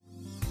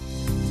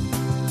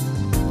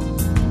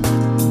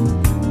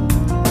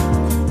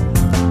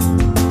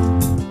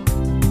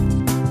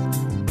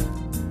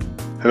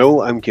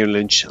I'm Kieran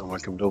Lynch and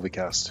welcome to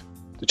Ovicast,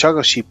 the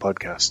Teagasc Sheep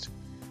podcast.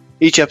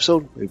 Each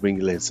episode we bring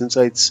you latest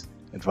insights,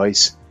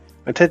 advice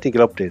and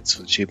technical updates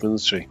for the sheep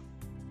industry.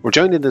 We're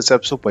joined in this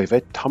episode by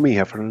vet Tommy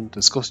Heffernan to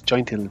discuss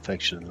joint heel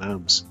infection in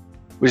lambs.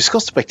 We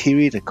discuss the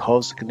bacteria that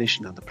cause the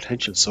condition and the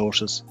potential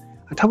sources,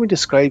 and Tommy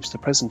describes the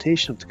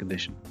presentation of the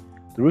condition,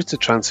 the routes of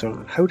transfer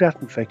and how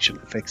that infection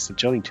affects the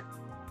joint.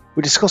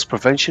 We discuss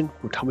prevention,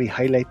 with Tommy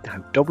highlighting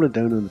how doubling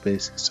down on the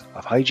basics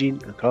of hygiene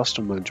and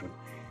colostrum management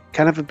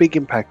can have a big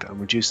impact on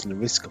reducing the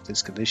risk of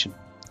this condition.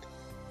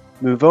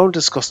 We move on to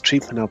discuss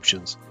treatment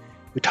options,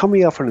 with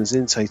Tommy offering his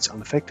insights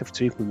on effective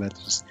treatment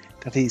methods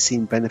that he's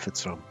seen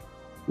benefits from.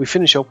 We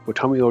finish up with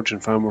Tommy urging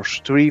farmers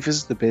to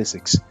revisit the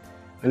basics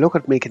and look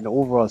at making the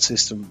overall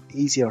system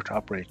easier to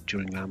operate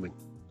during lambing.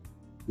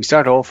 We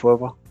start off,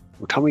 however,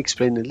 with Tommy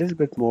explaining a little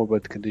bit more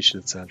about the condition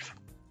itself.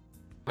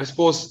 I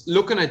suppose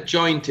looking at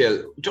joint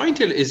heel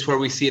is where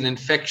we see an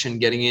infection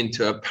getting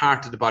into a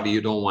part of the body you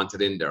don't want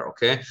it in there,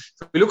 okay?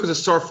 So if we look at the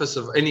surface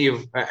of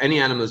any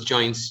animal's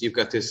joints, you've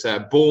got this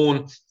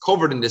bone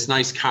covered in this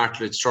nice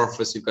cartilage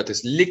surface. You've got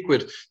this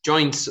liquid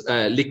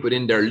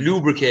in there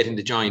lubricating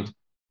the joint.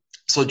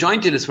 So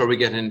joint heel is where we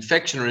get an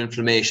infection or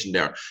inflammation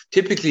there.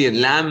 Typically in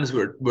lambs,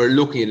 we're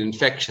looking at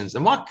infections.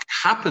 And what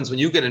happens when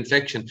you get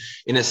infection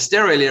in a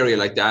sterile area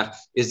like that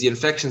is the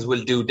infections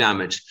will do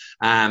damage.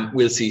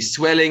 We'll see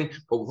swelling,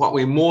 but what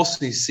we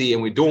mostly see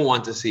and we don't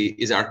want to see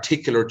is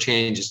articular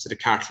changes to the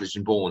cartilage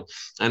and bone.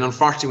 And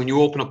unfortunately, when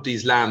you open up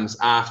these lambs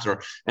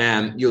after,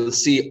 you'll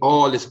see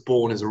all this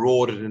bone is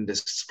eroded and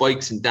there's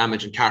spikes and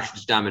damage and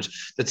cartilage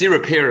damage that's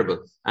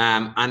irreparable.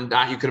 And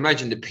you can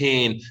imagine the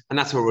pain, and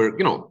that's where we're,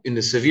 in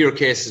the severe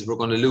cases, we're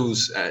going to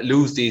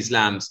lose these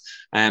lambs.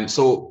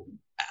 So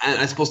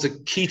I suppose the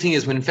key thing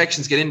is when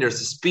infections get in there, it's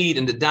the speed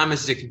and the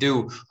damage they can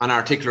do on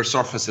articular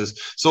surfaces.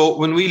 So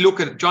when we look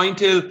at joint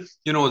heel,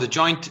 the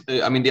joint,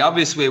 the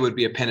obvious way would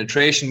be a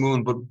penetration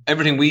wound, but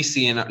everything we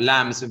see in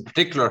lambs in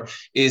particular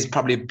is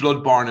probably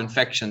blood-borne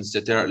infections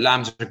that their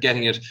lambs are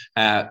getting it,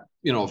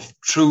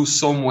 through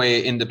some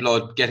way in the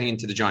blood getting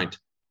into the joint.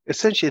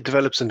 Essentially, it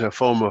develops into a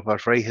form of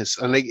arthritis.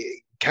 And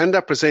can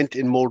that present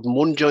in more than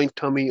one joint,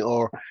 Tommy,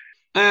 or?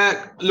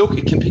 Look,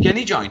 it can pick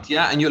any joint,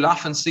 yeah, and you'll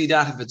often see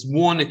that if it's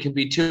one, it can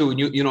be two, and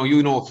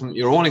you know from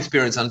your own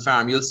experience on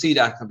farm, you'll see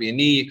that it can be a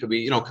knee, it could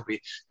be,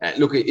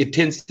 it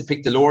tends to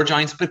pick the lower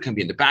joints, but it can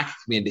be in the back, it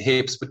can be in the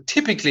hips, but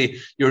typically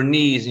your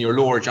knees and your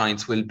lower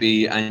joints will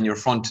be, and your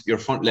front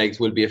legs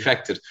will be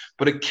affected,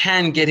 but it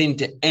can get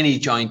into any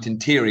joint in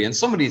theory, and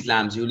some of these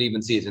lambs you'll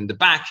even see it in the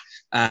back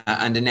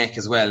and the neck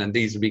as well, and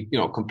these will be,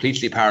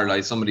 completely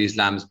paralyzed, some of these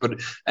lambs,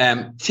 but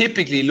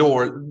typically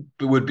lower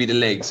would be the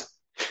legs.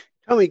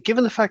 Tommy,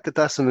 given the fact that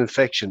that's an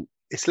infection,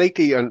 it's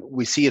likely, and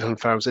we see it on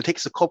farms, it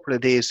takes a couple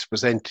of days to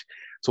present.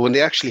 So when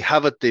they actually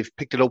have it, they've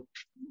picked it up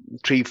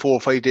 3, 4,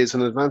 5 days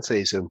in advance, I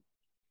assume.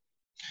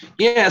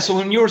 Yeah, so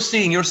when you're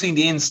seeing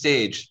the end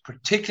stage,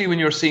 particularly when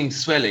you're seeing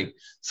swelling.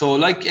 So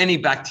like any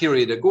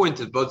bacteria that go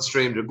into the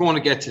bloodstream, they're going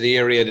to get to the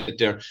area that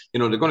they're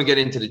going to get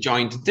into the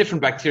joint.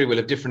 Different bacteria will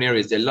have different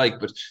areas they like,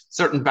 but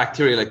certain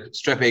bacteria like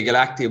Strep A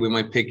galactica we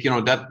might pick,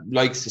 that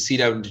likes to seed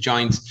out into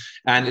joints,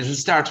 and it'll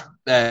start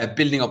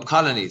building up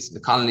colonies. The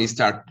colonies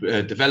start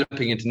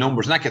developing into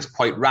numbers, and that gets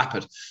quite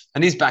rapid.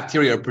 And these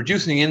bacteria are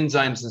producing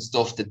enzymes and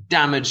stuff that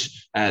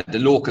damage the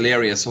local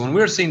area. So when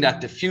we're seeing that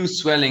diffuse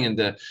swelling and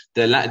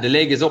the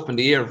leg is up in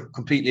the air,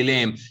 completely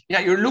lame,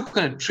 you're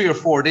looking at 3 or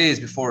 4 days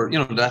before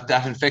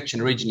that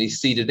infection originally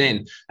seeded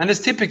in. And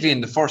it's typically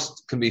in the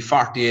first can be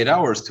 48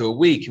 hours to a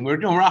week. And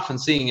we're often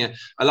seeing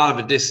a lot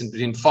of a distance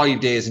between 5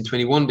 days and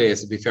 21 days,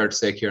 it'd be fair to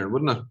say, Kieran,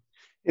 wouldn't it?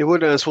 It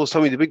would, and I suppose,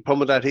 Tommy, the big problem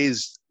with that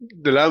is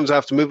the lambs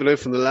after moving out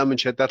from the lambing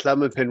shed, that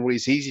lambing pen where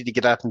it's easy to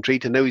get at and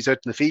treat, and now he's out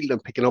in the field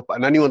and picking up,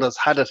 and anyone that's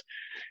had it,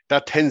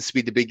 that tends to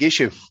be the big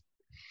issue.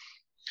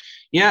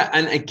 Yeah,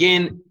 and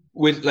again,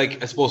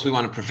 I suppose we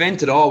want to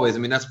prevent it always.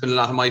 That's been a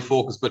lot of my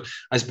focus, but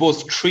I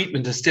suppose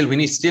treatment is still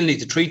need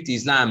to treat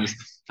these lambs.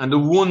 And the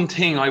one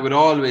thing I would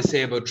always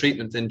say about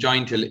treatment in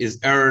joint heel is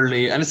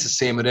early, and it's the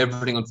same with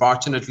everything,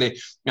 unfortunately.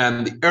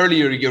 The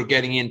earlier you're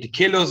getting in to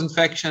kill those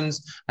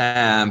infections,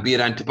 be it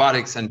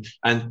antibiotics and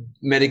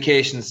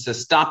medications to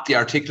stop the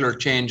articular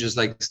changes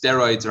like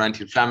steroids or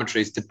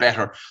anti-inflammatories, the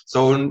better.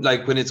 So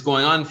like when it's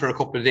going on for a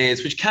couple of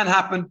days, which can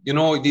happen,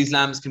 these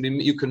lambs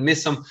you can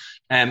miss them.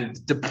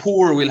 The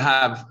poor will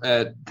have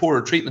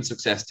poorer treatment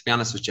success, to be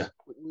honest with you.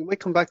 We might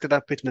come back to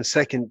that bit in a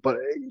second, but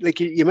like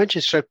you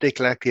mentioned Strep A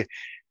galactica.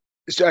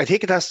 So I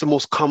think that's the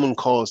most common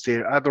cause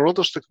there. Are there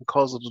others that can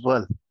cause it as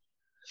well?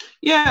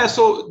 Yeah,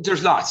 so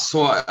there's lots.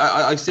 So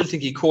I still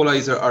think E.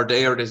 coli are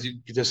there.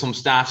 There's some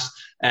staffs.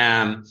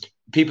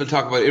 People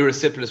talk about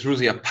erysipelas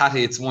rosea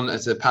patti. It's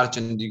a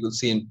pathogen you could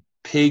see in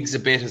pigs a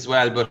bit as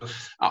well. But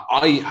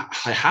I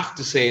have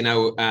to say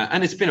now,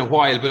 and it's been a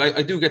while, but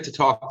I do get to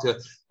talk to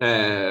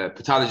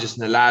pathologists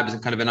in the labs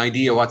and kind of an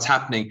idea of what's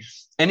happening.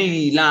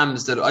 Any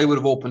lambs that I would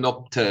have opened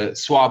up to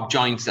swab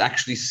joints to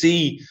actually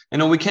see,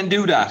 we can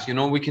do that,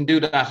 we can do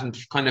that and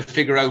kind of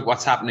figure out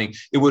what's happening.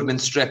 It would have been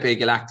Strep A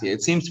galactea.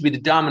 It seems to be the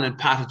dominant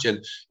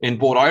pathogen in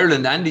both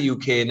Ireland and the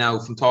UK now,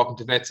 from talking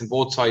to vets on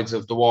both sides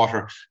of the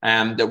water,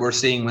 that we're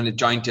seeing when it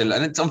joint ill.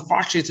 And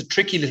unfortunately, it's a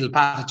tricky little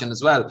pathogen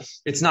as well.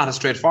 It's not a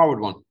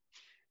straightforward one.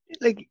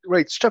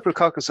 Right,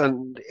 Streptococcus,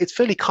 and it's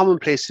fairly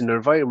commonplace in the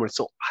environment.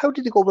 So how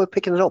did you go about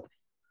picking it up?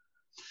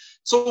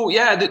 So,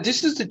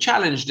 this is the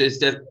challenge, is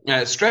that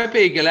Strep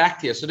A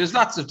galactea, so there's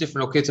lots of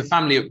different, it's a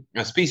family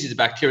of species of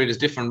bacteria, there's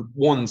different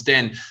ones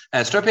then.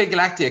 Strep A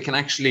galactea can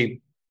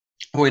actually,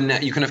 when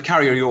you can have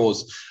carrier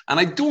yolks. And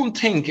I don't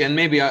think, and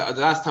maybe the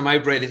last time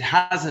I've read, it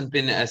hasn't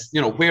been as,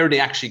 where they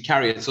actually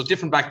carry it. So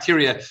different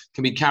bacteria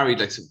can be carried,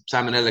 like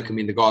salmonella can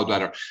be in the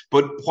gallbladder.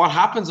 But what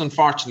happens,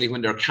 unfortunately,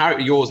 when their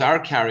yolks are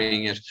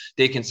carrying it,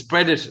 they can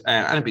spread it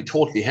and it'd be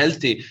totally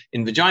healthy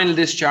in vaginal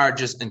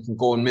discharges and can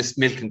go in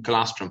milk and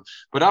colostrum.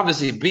 But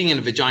obviously, being in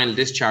a vaginal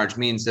discharge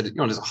means that,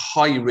 there's a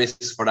high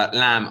risk for that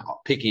lamb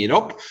picking it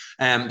up.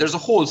 There's a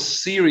whole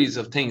series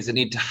of things that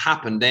need to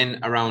happen then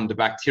around the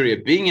bacteria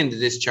being in the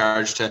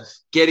discharge to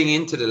getting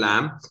into the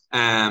lamb,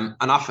 and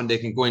often they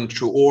can go in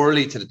through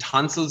orally to the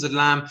tonsils of the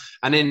lamb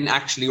and then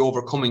actually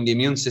overcoming the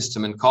immune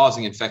system and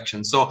causing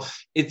infection. So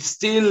it's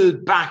still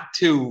back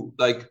to,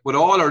 like with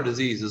all our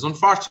diseases,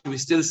 unfortunately we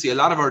still see a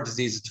lot of our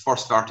diseases the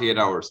first 48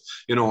 hours.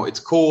 It's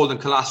cold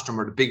and colostrum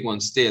are the big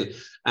ones still.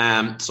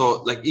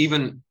 So like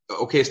even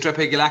Strep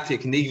A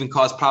galactea can even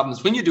cause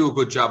problems when you do a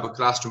good job with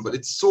colostrum, but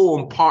it's so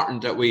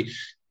important that we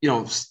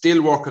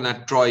still work on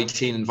that dry,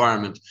 clean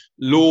environment.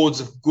 Loads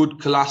of good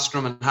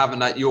colostrum and having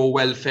that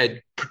well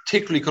fed,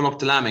 particularly come up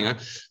to lambing.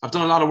 I've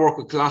done a lot of work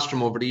with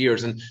colostrum over the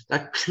years, and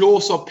that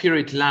close-up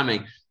period to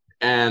lambing,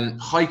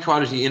 high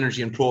quality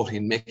energy and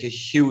protein make a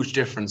huge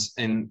difference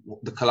in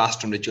the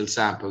colostrum that you'll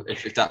sample,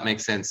 if that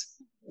makes sense.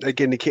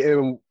 Again,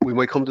 we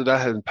might come to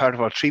that as part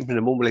of our treatment in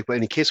a moment, but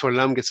in a case where a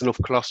lamb gets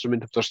enough colostrum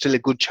in, there's still a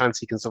good chance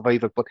he can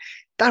survive it. But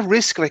that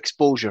risk of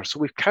exposure, so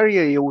we've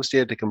carrier yolks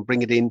there that can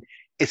bring it in.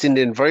 It's in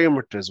the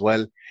environment as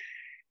well.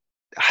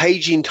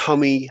 Hygiene,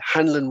 Tommy,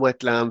 handling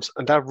wet lambs,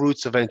 and that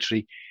routes of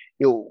entry.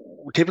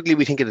 Typically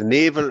we think of the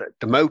navel,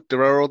 the mouth.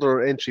 There are other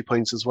entry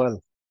points as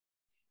well.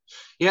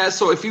 Yeah,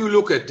 so if you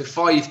look at the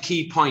 5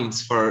 key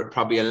points for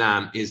probably a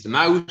lamb, is the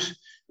mouth,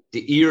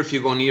 the ear if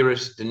you go near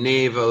it, the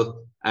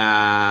navel,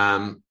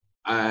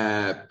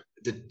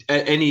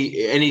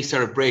 any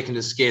sort of break in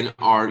the skin,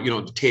 or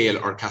the tail,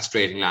 or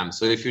castrating lambs.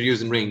 So if you're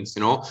using rings,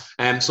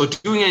 so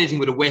doing anything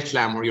with a wet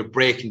lamb where you're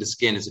breaking the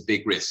skin is a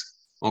big risk.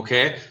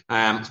 Okay,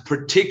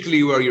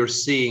 particularly where you're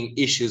seeing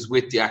issues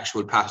with the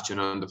actual pathogen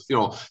and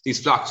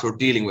these flocks who are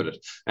dealing with it.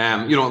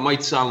 It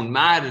might sound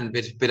mad and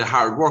a bit of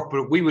hard work, but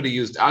I would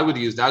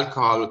have used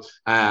alcohol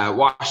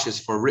washes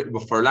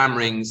for lamb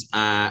rings,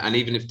 and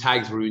even if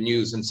tags were being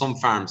used in some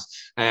farms.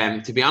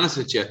 To be honest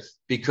with you,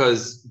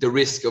 because the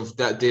risk of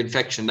the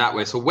infection that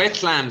way. So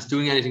wet lambs,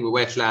 doing anything with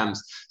wet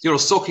lambs,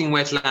 sucking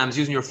wet lambs,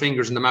 using your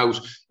fingers in the mouth.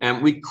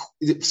 The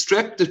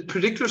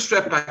particular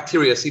strep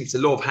bacteria seems to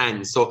love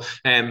hands. So,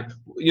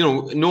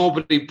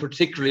 nobody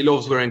particularly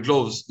loves wearing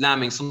gloves.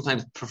 Lambing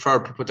sometimes prefer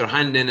to put their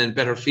hand in and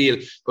better feel.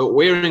 But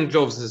wearing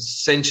gloves is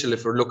essential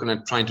if we're looking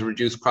at trying to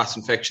reduce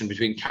cross-infection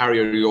between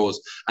carrier yolks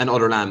and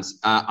other lambs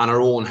on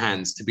our own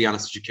hands, to be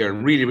honest with you,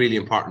 Kieran. Really, really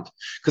important.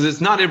 Because it's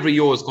not every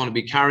yolk is going to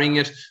be carrying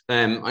it.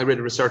 I read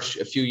research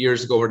a few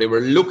years ago where they were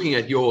looking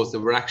at yolks that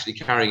were actually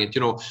carrying it.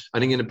 I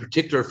think in a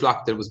particular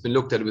flock that was been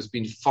looked at, it was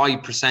been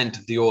 5%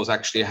 of the yolks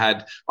actually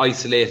had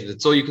isolated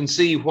it. So you can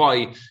see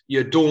why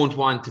you don't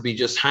want to be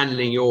just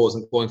handling yolks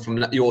and going from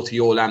yolk to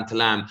yolk, lamb to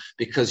lamb,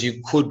 because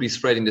you could be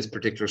spreading this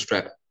particular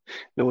strep.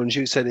 No, and as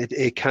you said,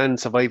 it can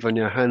survive on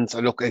your hands.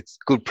 And look, it's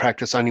good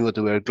practice anyway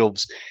to wear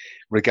gloves,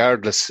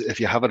 regardless if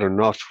you have it or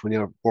not when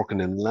you're working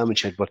in the lambing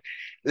shed. But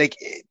like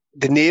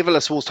the navel, I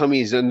suppose,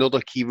 Tommy, is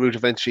another key route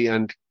of entry,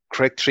 and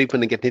correct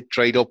treatment and getting it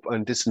dried up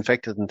and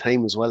disinfected in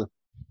time as well.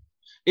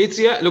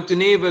 The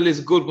navel is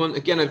a good one.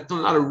 Again, I've done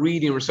a lot of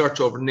reading research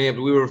over the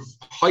navel. We were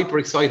hyper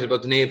excited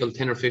about the navel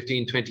 10 or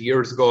 15, 20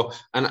 years ago.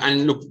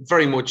 And look,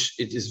 very much,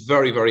 it is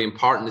very, very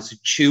important. It's a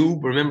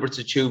tube. Remember, it's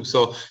a tube.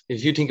 So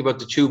if you think about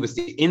the tube, it's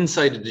the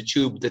inside of the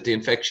tube that the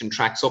infection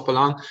tracks up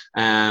along.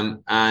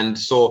 And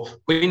so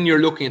when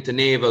you're looking at the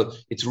navel,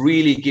 it's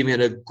really giving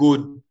it a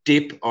good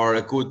dip or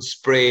a good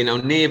spray. Now,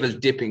 navel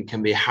dipping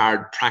can be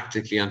hard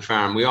practically on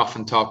farm. We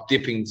often talk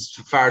dipping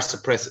far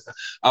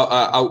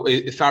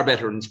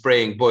better than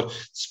spraying, but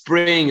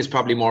spraying is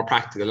probably more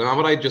practical. And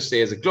what I just say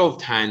is a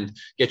gloved hand,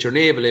 get your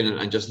navel in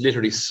and just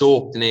literally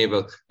soak the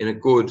navel in a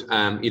good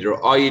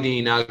either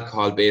iodine,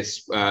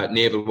 alcohol-based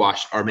navel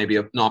wash, or maybe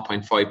a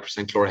 0.5%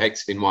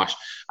 chlorhexidine wash,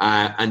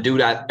 and do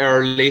that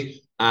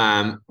early.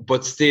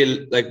 But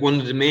still, like one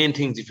of the main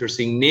things if you're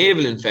seeing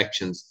navel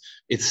infections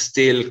it's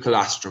still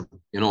colostrum.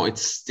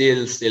 It's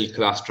still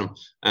colostrum.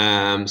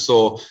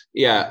 So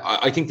yeah,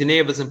 I think the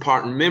navel is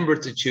important. Remember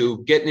to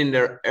chew, getting in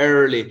there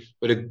early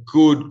with a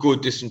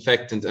good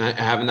disinfectant and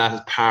having that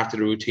as part of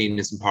the routine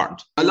is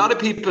important. A lot of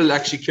people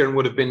actually, Kieran,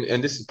 would have been,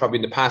 and this is probably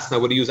in the past now,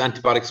 would have used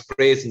antibiotic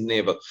sprays in the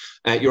navel.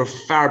 You're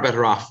far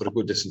better off with a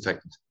good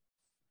disinfectant.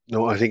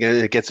 No, I think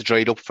it gets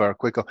dried up far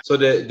quicker. So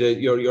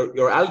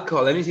your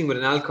alcohol, anything with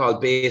an alcohol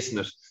base in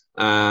it,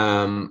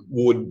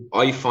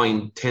 I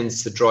find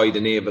tends to dry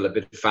the navel a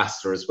bit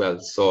faster as well.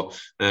 So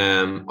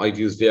I've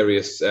used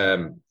various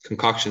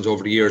concoctions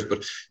over the years,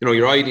 but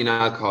your iodine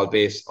alcohol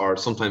base or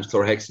sometimes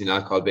chlorhexidine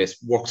alcohol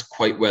base works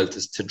quite well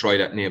to dry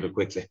that navel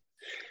quickly.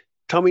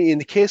 Tommy, in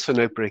the case of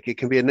an outbreak, it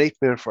can be a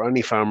nightmare for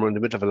any farmer in the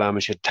middle of a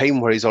lambish at a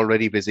time where he's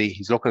already busy,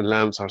 he's looking at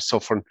lambs are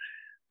suffering.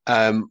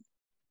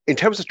 In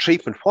terms of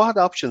treatment, what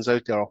options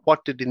out there, or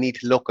what do they need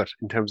to look at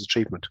in terms of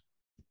treatment?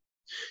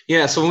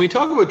 Yeah, so when we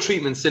talk about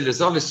treatment, still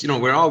there's obviously,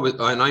 we're always,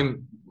 and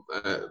I'm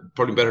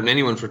probably better than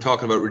anyone for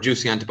talking about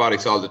reducing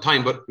antibiotics all the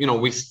time. But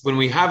when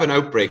we have an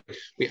outbreak,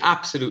 we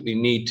absolutely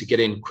need to get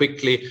in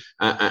quickly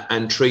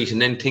and treat,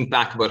 and then think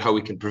back about how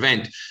we can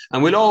prevent.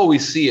 And we'll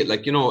always see it,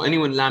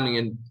 anyone lambing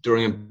in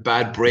during a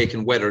bad break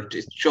in weather,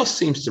 it just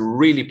seems to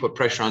really put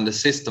pressure on the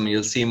system.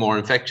 You'll see more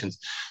infections.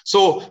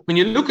 So when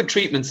you look at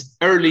treatments,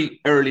 early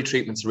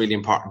treatments are really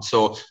important.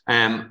 So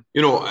and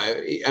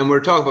we're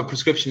talking about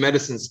prescription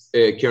medicines,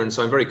 Kieran,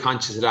 so I'm very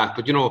conscious of that.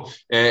 But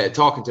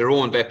talking to your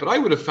own vet, but I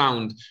would have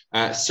found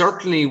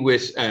certainly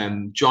with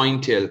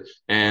joint ill,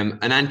 an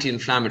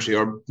anti-inflammatory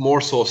or more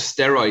so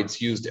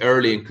steroids used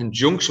early in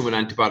conjunction with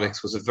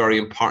antibiotics was a very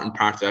important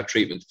part of that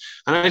treatment.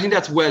 And I think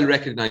that's well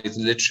recognized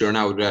in the literature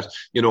now that,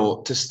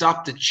 to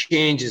stop the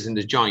changes in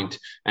the joint,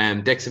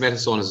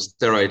 dexamethasone is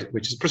a steroid,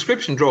 which is a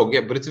prescription drug,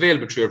 yeah, but it's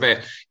available through your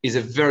vet, is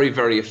a very,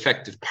 very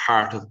effective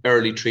part of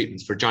early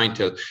treatments for joint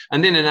ill.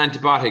 And then an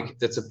antibiotic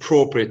that's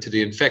appropriate to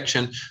the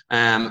infection.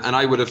 And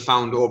I would have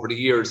found over the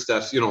years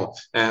that,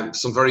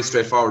 some very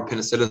straightforward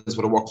penicillins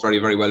would have worked very,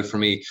 very well for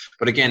me.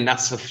 But again,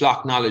 that's a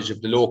flock knowledge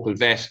of the local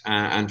vet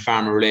and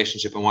farmer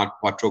relationship and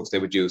what drugs they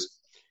would use.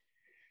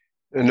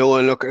 No,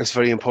 and look, it's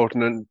very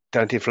important. And the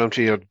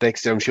anti-inflammatory or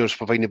Dexter, I'm sure, is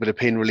providing a bit of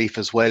pain relief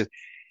as well.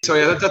 So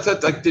yeah,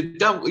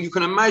 that you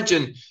can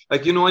imagine,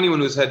 anyone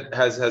who's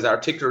has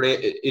articular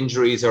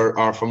injuries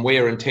or from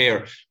wear and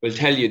tear will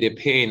tell you the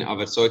pain of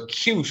it. So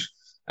acute,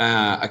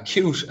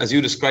 as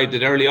you described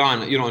it early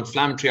on,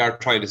 inflammatory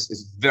arthritis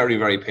is very,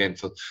 very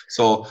painful.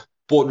 So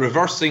both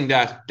reversing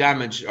that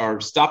damage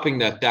or stopping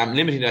that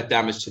limiting that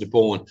damage to the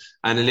bone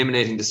and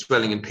eliminating the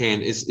swelling and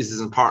pain is as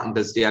important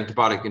as the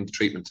antibiotic in the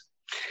treatment.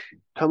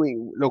 Tommy,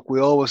 look, we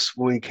always,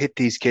 when we hit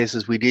these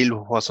cases, we deal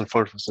with what's in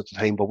front of us at the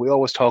time, but we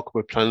always talk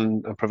about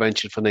planning and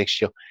prevention for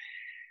next year.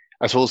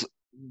 I suppose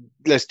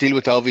let's deal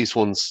with the obvious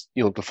ones,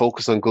 the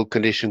focus on good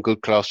condition,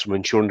 good colostrum,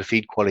 ensuring the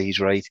feed quality is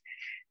right.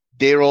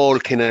 They're all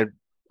kind of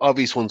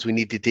obvious ones we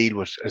need to deal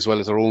with, as well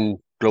as our own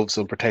gloves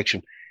and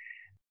protection.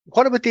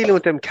 What about dealing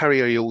with them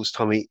carrier ewes,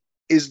 Tommy?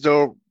 Is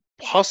there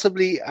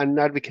possibly an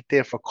advocate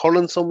there for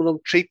culling some of them,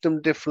 treat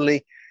them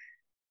differently?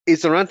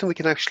 Is there anything we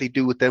can actually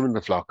do with them in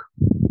the flock?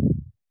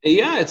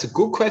 Yeah, it's a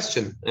good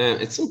question.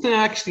 It's something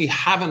I actually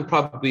haven't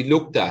probably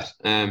looked at.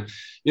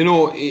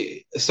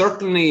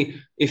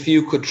 Certainly if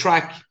you could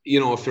track,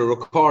 if you're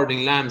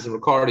recording lambs and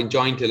recording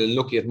joint ill and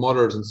looking at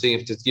mothers and seeing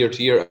if it's year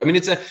to year. I mean,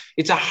 it's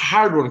a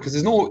hard one because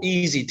there's no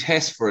easy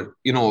test for it.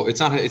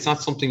 It's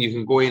not something you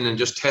can go in and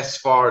just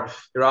test for.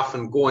 You're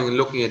often going and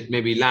looking at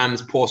maybe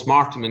lambs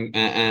post-mortem and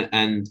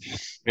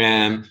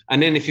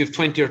then if you have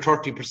 20 or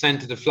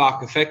 30% of the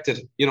flock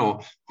affected,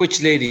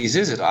 which ladies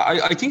is it?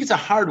 I think it's a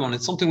hard one.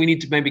 It's something we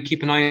need to maybe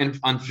keep an eye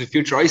on for the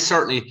future. I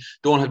certainly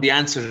don't have the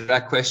answer to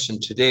that question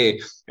today.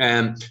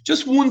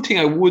 Just one thing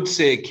I would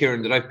say,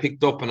 Kieran, that I've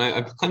picked up, and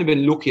I've kind of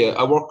been lucky.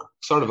 I work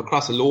sort of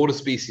across a load of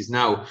species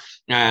now,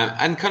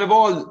 and kind of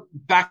all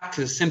back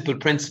to the simple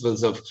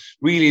principles of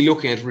really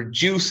looking at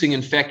reducing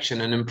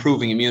infection and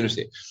improving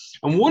immunity.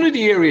 And one of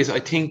the areas I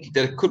think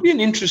that could be an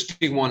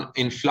interesting one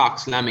in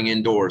flocks lambing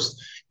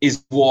indoors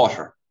is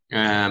water.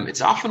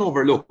 It's often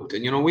overlooked,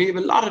 and we have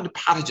a lot of the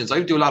pathogens.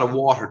 I do a lot of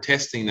water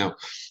testing now.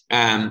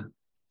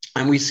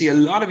 And we see a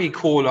lot of E.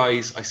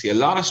 coli, I see a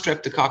lot of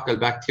streptococcal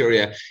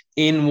bacteria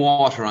in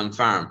water on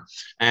farm.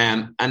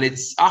 And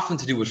it's often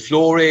to do with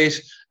flow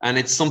rate, and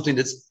it's something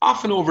that's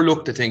often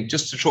overlooked, I think,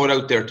 just to throw it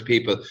out there to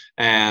people,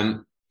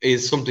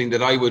 is something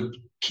that I would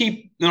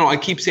keep, I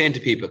keep saying to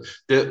people,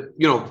 the,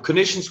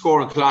 condition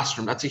score and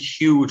colostrum, that's a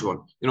huge one.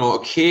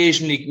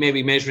 Occasionally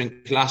maybe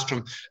measuring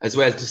colostrum as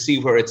well to see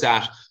where it's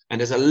at. And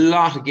there's a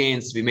lot of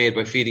gains to be made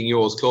by feeding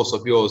ewes,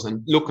 close-up ewes,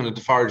 and looking at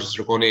the forages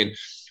that are going in.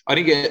 I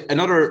think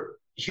another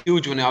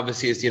huge one,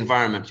 obviously, is the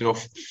environment.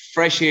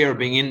 Fresh air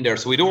being in there.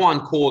 So we don't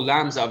want cold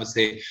lambs,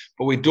 obviously,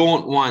 but we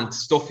don't want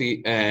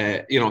stuffy,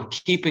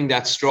 keeping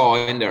that straw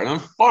in there. And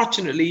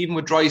unfortunately, even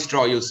with dry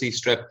straw, you'll see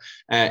strep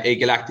A.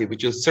 galacti,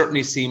 but you'll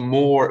certainly see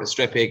more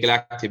strep A.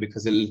 galacti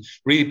because it'll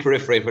really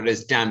proliferate where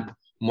there's damp,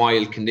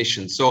 mild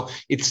conditions. So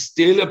it's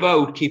still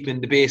about keeping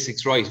the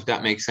basics right, if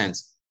that makes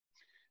sense.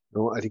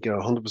 No, I think you're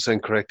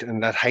 100% correct.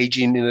 And that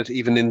hygiene in it,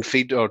 even in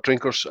feed or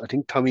drinkers, I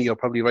think, Tommy, you're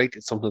probably right.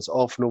 It's something that's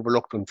often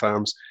overlooked on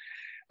farms.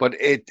 But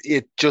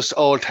it just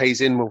all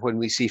ties in with when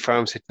we see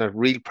farms hitting a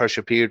real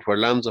pressure period where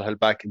lambs are held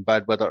back in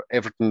bad weather,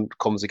 everything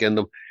comes against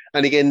them.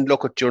 And again,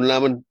 look at during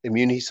lambing,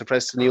 immunity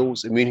suppressed in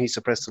ewes, immunity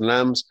suppressed in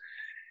lambs.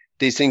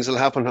 These things will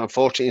happen.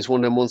 Unfortunately, it's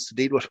one of them ones to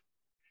deal with.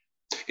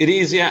 It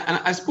is, yeah.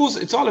 And I suppose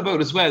it's all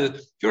about as well,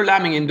 if you're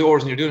lambing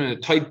indoors and you're doing it in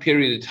a tight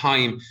period of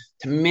time,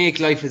 to make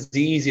life as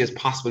easy as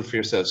possible for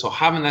yourself. So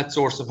having that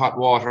source of hot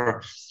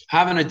water,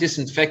 having a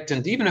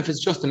disinfectant, even if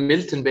it's just a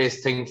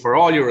Milton-based thing for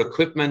all your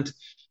equipment,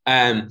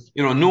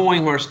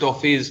 knowing where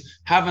stuff is,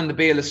 having the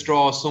bale of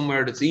straw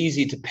somewhere that's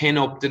easy to pin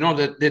up,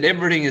 that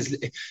everything is,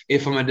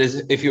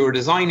 if you were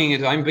designing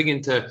it, I'm big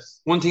into,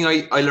 one thing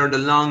I learned a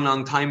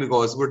long time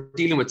ago is we're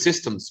dealing with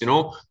systems,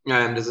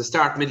 there's a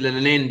start, middle and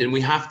an end, and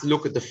we have to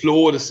look at the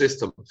flow of the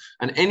system,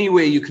 and any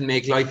way you can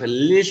make life a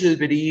little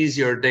bit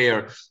easier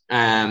there,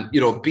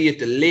 be it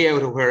the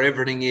layout of where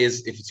everything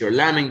is, if it's your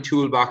lambing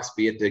toolbox,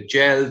 be it the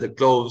gel, the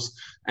gloves,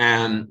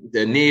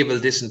 the naval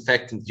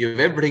disinfectant, you have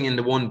everything in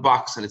the one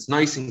box and it's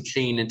nice and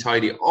clean and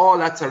tidy, all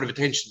that sort of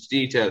attention to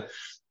detail.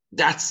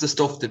 That's the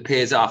stuff that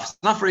pays off. It's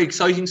not very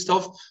exciting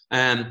stuff.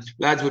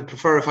 Lads would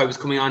prefer if I was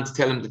coming on to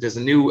tell them that there's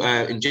a new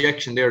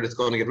injection there that's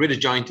going to get rid of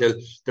giant hill.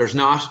 There's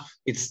not.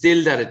 It's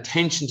still that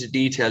attention to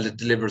detail that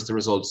delivers the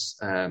results,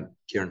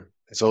 Kieran.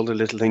 It's all the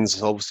little things,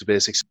 it's always the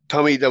basics.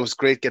 Tommy, that was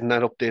great getting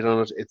that update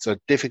on it. It's a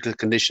difficult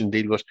condition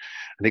to deal with.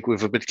 I think we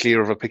have a bit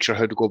clearer of a picture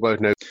how to go about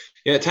it now.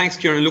 Yeah, thanks,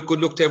 Kieran. Good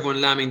luck to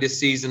everyone lambing this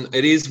season.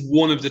 It is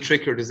one of the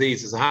trickier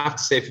diseases. I have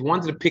to say, if you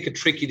wanted to pick a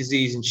tricky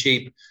disease in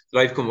sheep that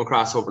I've come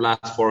across over the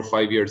last 4 or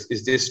 5 years,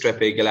 is this Strep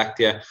A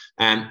galactea.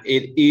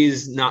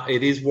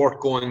 It is worth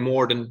going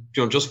more than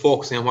just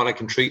focusing on what I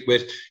can treat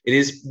with. It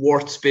is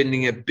worth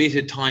spending a bit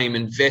of time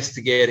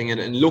investigating it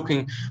and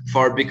looking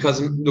for,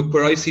 because look,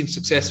 where I've seen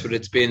success with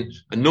it's been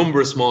a number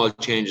of small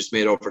changes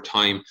made over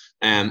time,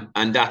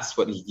 and that's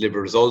what will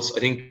deliver results. I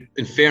think,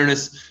 in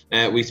fairness,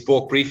 we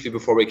spoke briefly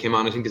before we came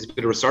on. I think there's a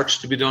bit of research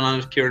to be done on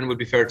it, Kieran, would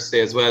be fair to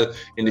say as well,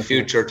 in the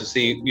future, to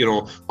see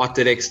what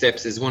the next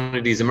steps is. One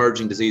of these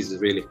emerging diseases,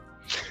 really.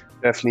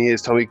 Definitely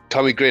is, Tommy.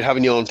 Tommy, great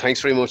having you on.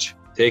 Thanks very much.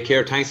 Take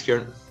care. Thanks,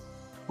 Kieran.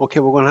 Okay,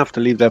 we're going to have to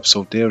leave the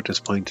episode there at this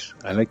point.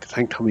 I'd like to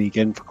thank Tommy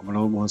again for coming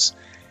on once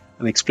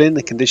and explain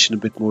the condition in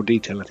a bit more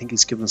detail. I think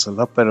he's given us a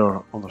lot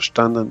better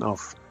understanding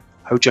of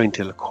how giant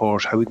hill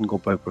occurs, how we can go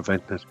about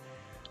preventing it,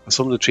 and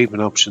some of the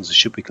treatment options that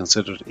should be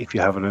considered if you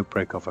have an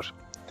outbreak of it.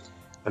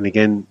 And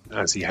again,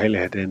 as he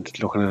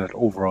highlighted, looking at that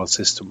overall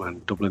system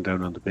and doubling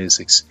down on the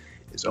basics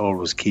is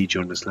always key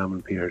during this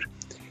lambing period.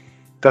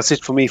 That's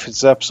it for me for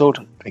this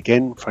episode.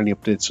 Again, for any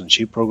updates on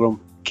Sheep Programme,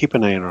 keep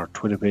an eye on our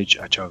Twitter page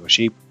at Teagasc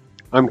Sheep.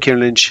 I'm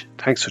Kieran Lynch.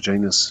 Thanks for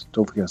joining us.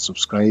 Don't forget to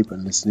subscribe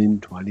and listen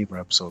in to any of our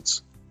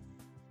episodes.